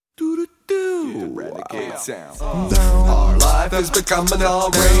renegade sound. Our life is becoming all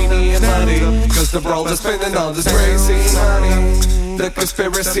rainy and muddy, cause the world is spending all this crazy money. The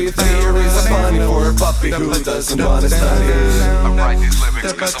conspiracy theories are funny for a puppy who doesn't want to study. I write these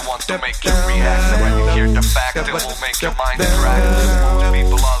lyrics cause I want to make you react. And when you hear the fact, it will make your mind crack. Most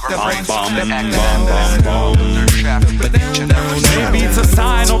people are afraid, so they act out. They're shafted with each and every step. Maybe it's a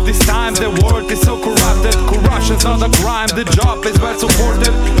sign of this time, the world is so corrupted. Corruption's not a crime, the job is well supported.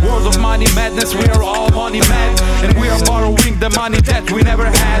 World of money madness, we are all money mad. And we are borrowing the money that we never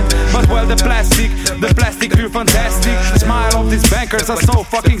had. But well, the plastic pure fantastic. Smile of these bankers are so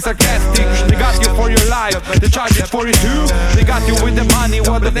fucking sarcastic. They got you for your life, they charge it for you too. They got you with the money,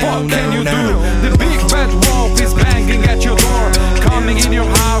 what the fuck can you do? The big bad wolf is banging at your door, coming in your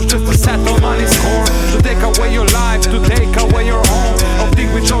house just to settle money score. To take away your life, to take away your home. Of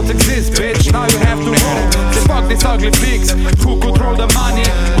things which don't exist, bitch, now you have to roll. They fuck these ugly pigs, who control the money.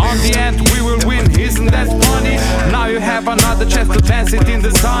 On the end we will win, isn't that funny? Now you have another chance to dance it in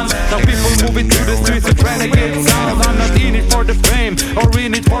the sun. Now people moving through the streets with renegade sounds. I'm not in it for the fame, or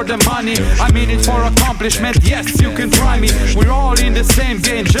in it for the money. I'm in it for accomplishment, yes, you can try me. We're all in the same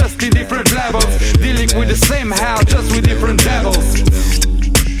game, just in different levels. Dealing with the same hell, just with different devils.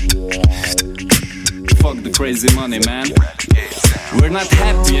 Fuck the crazy money, man. We're not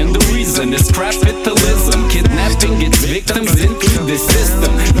happy and the reason is capitalism. Kidnapping its victims into the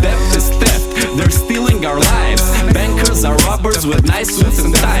system. Theft is theft, they're stealing our lives. Bankers are robbers with nice suits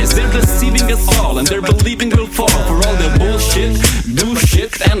and ties. They're deceiving us all and they're believing we'll fall for all their bullshit. Do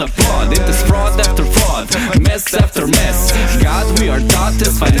shit and applaud. It is fraud after fraud, mess after mess. God, we are taught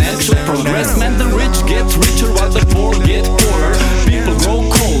is financial progress. Man, the rich get richer while the poor get poorer. People grow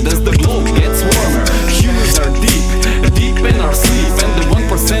cold as the globe gets warmer. Humans are deep in our sleep, and the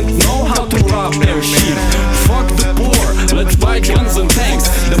 1% know how to rob their sheep. Fuck the poor, let's buy guns and tanks.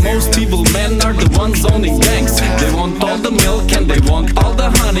 The most evil men are the ones owning banks. They want all the milk and they want all the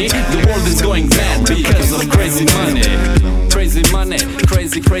honey. The world is going mad because of crazy money. Crazy money,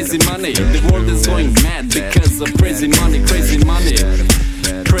 crazy, crazy money. The world is going mad because of crazy money, crazy money.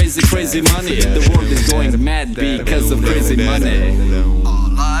 Crazy, crazy money. The world is going mad because of crazy money.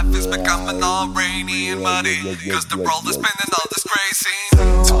 Life is becoming all rainy and muddy, cause the world is spending all this crazy.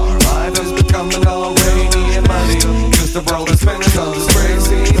 Our life is becoming all rainy and muddy, cause the world is spending all this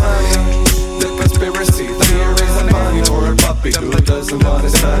crazy money. The conspiracy theories are funny for a puppy who doesn't want to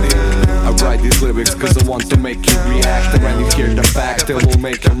study. I write these lyrics cause I want to make you react. And when you hear the fact, it will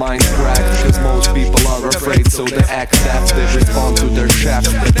make your mind crack. Cause most people are afraid, so they act daft. They respond to their shaft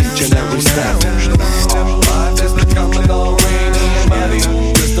at each and every step. Our life is becoming all rainy and muddy,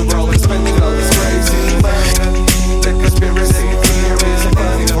 cause the world is spending all this crazy money. The conspiracy theories are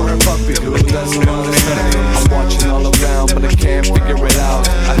funny for a puppy who doesn't want to study. I'm watching all around, but I can't figure it out.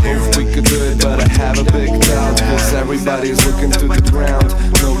 I hope we could do it, but I have a big doubt. Cause everybody's looking to the ground,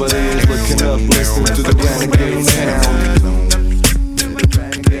 nobody is looking up, listening to the renegade sound. The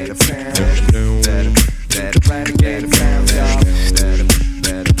renegade sound, the renegade sound, y'all.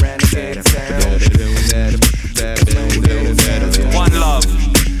 The renegade sound. One love,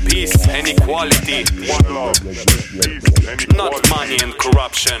 peace and equality. One love, peace and equality. Not money and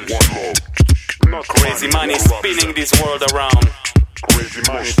corruption. One love. Not Crazy money spinning this world around. Crazy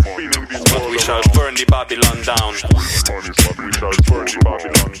money spinning this But world we shall around. burn the Babylon down. Money, but we shall burn the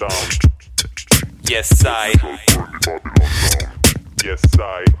Babylon down. Yes, I. Burn the Babylon down. Yes,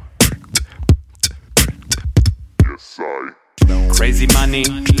 I. Yes, I. Crazy money,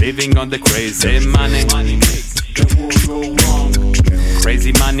 living on the crazy money.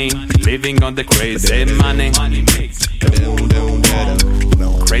 Crazy money, living on the crazy money.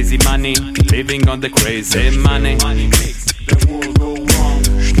 Crazy money, living on the crazy money.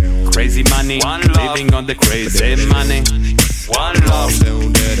 Crazy money, living on the crazy money. One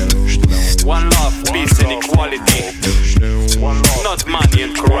love, peace and equality. Not money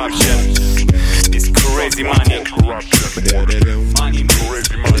and corruption. It's crazy money. We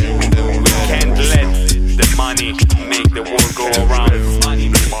can't let the money make the world go around.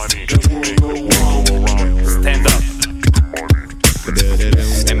 Stand up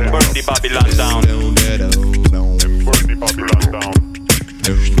and burn the Babylon down. And burn the Babylon down.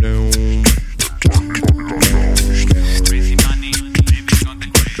 Crazy money, living on the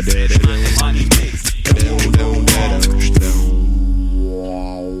crazy money makes the world go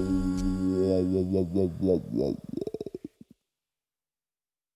wrong.